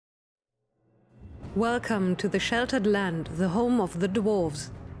Welcome to the Sheltered Land, the home of the Dwarves.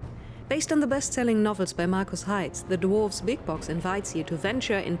 Based on the best-selling novels by Marcus Heitz, the Dwarves Big Box invites you to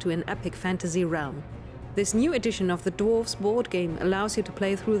venture into an epic fantasy realm. This new edition of the Dwarves board game allows you to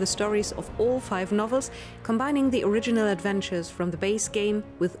play through the stories of all 5 novels, combining the original adventures from the base game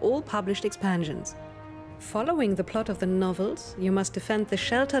with all published expansions. Following the plot of the novels, you must defend the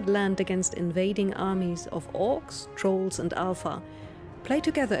Sheltered Land against invading armies of orcs, trolls and ÄLFAR. Play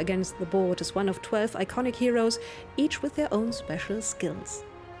together against the board as one of 12 iconic heroes, each with their own special skills.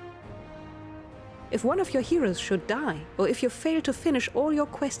 If one of your heroes should die, or if you fail to finish all your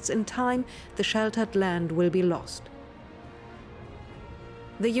quests in time, the Sheltered Land will be lost.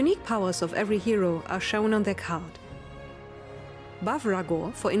 The unique powers of every hero are shown on their card.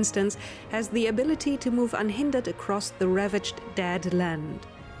 Bavragor, for instance, has the ability to move unhindered across the ravaged Dead Land.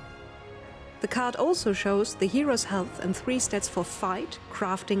 The card also shows the hero's health and 3 stats for fight,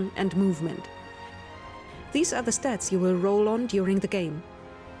 crafting and movement. These are the stats you will roll on during the game.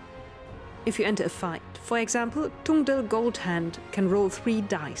 If you enter a fight, for example, Tungdil Goldhand can roll 3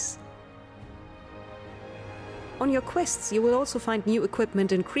 dice. On your quests you will also find new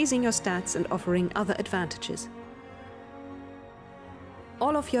equipment increasing your stats and offering other advantages.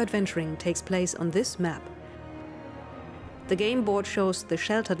 All of your adventuring takes place on this map. The game board shows the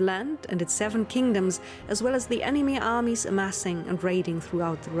Sheltered Land and its 7 kingdoms, as well as the enemy armies amassing and raiding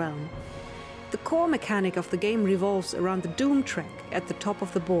throughout the realm. The core mechanic of the game revolves around the Doom track at the top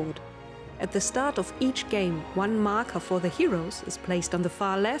of the board. At the start of each game, 1 marker for the heroes is placed on the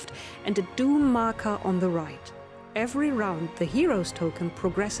far left and a Doom marker on the right. Every round, the heroes token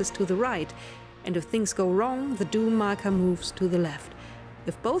progresses to the right, and if things go wrong, the Doom marker moves to the left.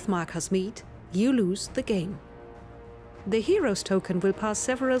 If both markers meet, you lose the game. The hero's token will pass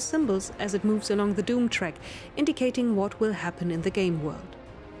several symbols as it moves along the Doom track, indicating what will happen in the game world.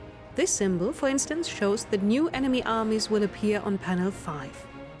 This symbol, for instance, shows that new enemy armies will appear on panel 5.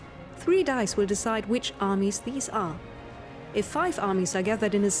 3 dice will decide which armies these are. If 5 armies are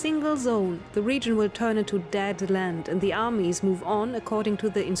gathered in a single zone, the region will turn into Dead Land and the armies move on according to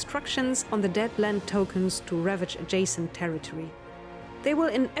the instructions on the Dead Land tokens to ravage adjacent territory. They will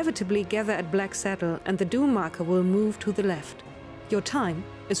inevitably gather at Black Saddle and the Doom marker will move to the left. Your time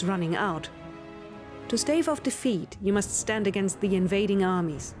is running out. To stave off defeat, you must stand against the invading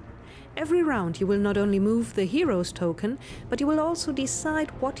armies. Every round you will not only move the hero's token, but you will also decide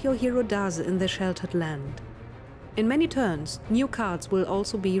what your hero does in the Sheltered Land. In many turns, new cards will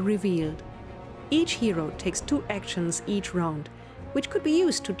also be revealed. Each hero takes 2 actions each round, which could be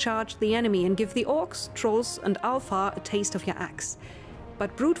used to charge the enemy and give the orcs, trolls and ÄLFAR a taste of your axe.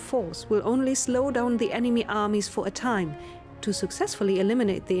 But brute force will only slow down the enemy armies for a time. To successfully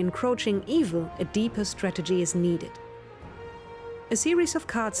eliminate the encroaching evil, a deeper strategy is needed. A series of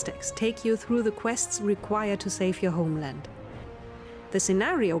card stacks take you through the quests required to save your homeland. The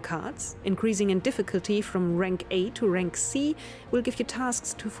scenario cards, increasing in difficulty from rank A to rank C, will give you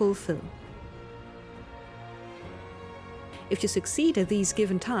tasks to fulfill. If you succeed at these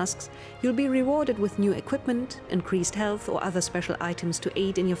given tasks, you'll be rewarded with new equipment, increased health or other special items to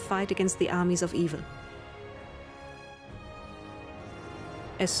aid in your fight against the armies of evil.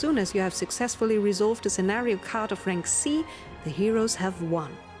 As soon as you have successfully resolved a scenario card of rank C, the heroes have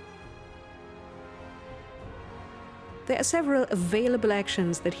won. There are several available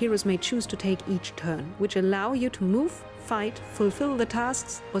actions that heroes may choose to take each turn, which allow you to move, fight, fulfill the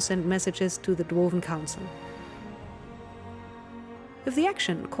tasks or send messages to the Dwarven Council. If the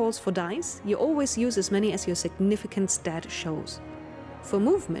action calls for dice, you always use as many as your significant stat shows. For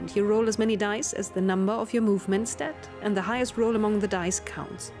movement, you roll as many dice as the number of your movement stat, and the highest roll among the dice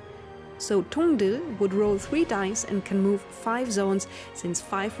counts. So Tungdil would roll 3 dice and can move 5 zones, since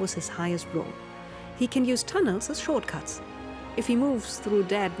 5 was his highest roll. He can use tunnels as shortcuts. If he moves through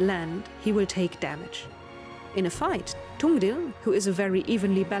Dead Land, he will take damage. In a fight, Tungdil, who is a very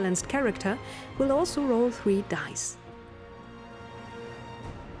evenly balanced character, will also roll 3 dice.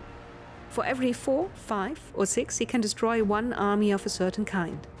 For every 4, 5 or 6 he can destroy 1 army of a certain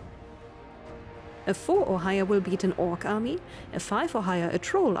kind. A 4 or higher will beat an orc army, a 5 or higher a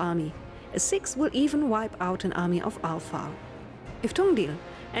troll army, a 6 will even wipe out an army of ÄLFAR. If Tungdil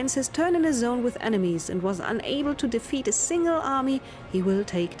ends his turn in a zone with enemies and was unable to defeat a single army, he will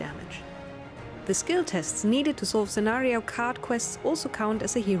take damage. The skill tests needed to solve scenario card quests also count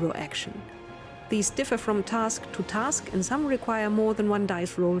as a hero action. These differ from task to task and some require more than 1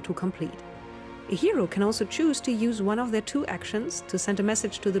 dice roll to complete. A hero can also choose to use one of their 2 actions to send a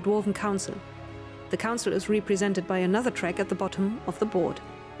message to the Dwarven Council. The council is represented by another track at the bottom of the board.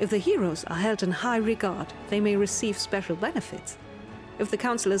 If the heroes are held in high regard, they may receive special benefits. If the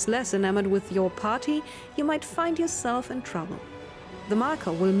council is less enamored with your party, you might find yourself in trouble. The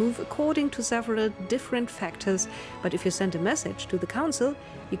marker will move according to several different factors, but if you send a message to the council,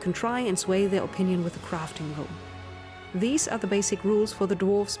 you can try and sway their opinion with a crafting roll. These are the basic rules for the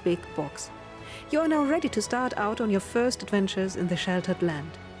Dwarves Big Box. You are now ready to start out on your first adventures in the Sheltered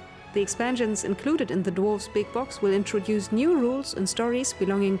Land. The expansions included in the Dwarves Big Box will introduce new rules and stories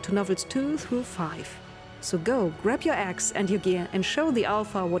belonging to novels 2 through 5. So go, grab your axe and your gear and show the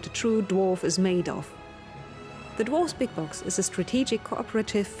Alpha what a true dwarf is made of. The Dwarves Big Box is a strategic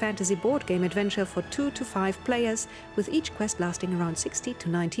cooperative fantasy board game adventure for 2 to 5 players, with each quest lasting around 60 to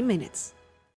 90 minutes.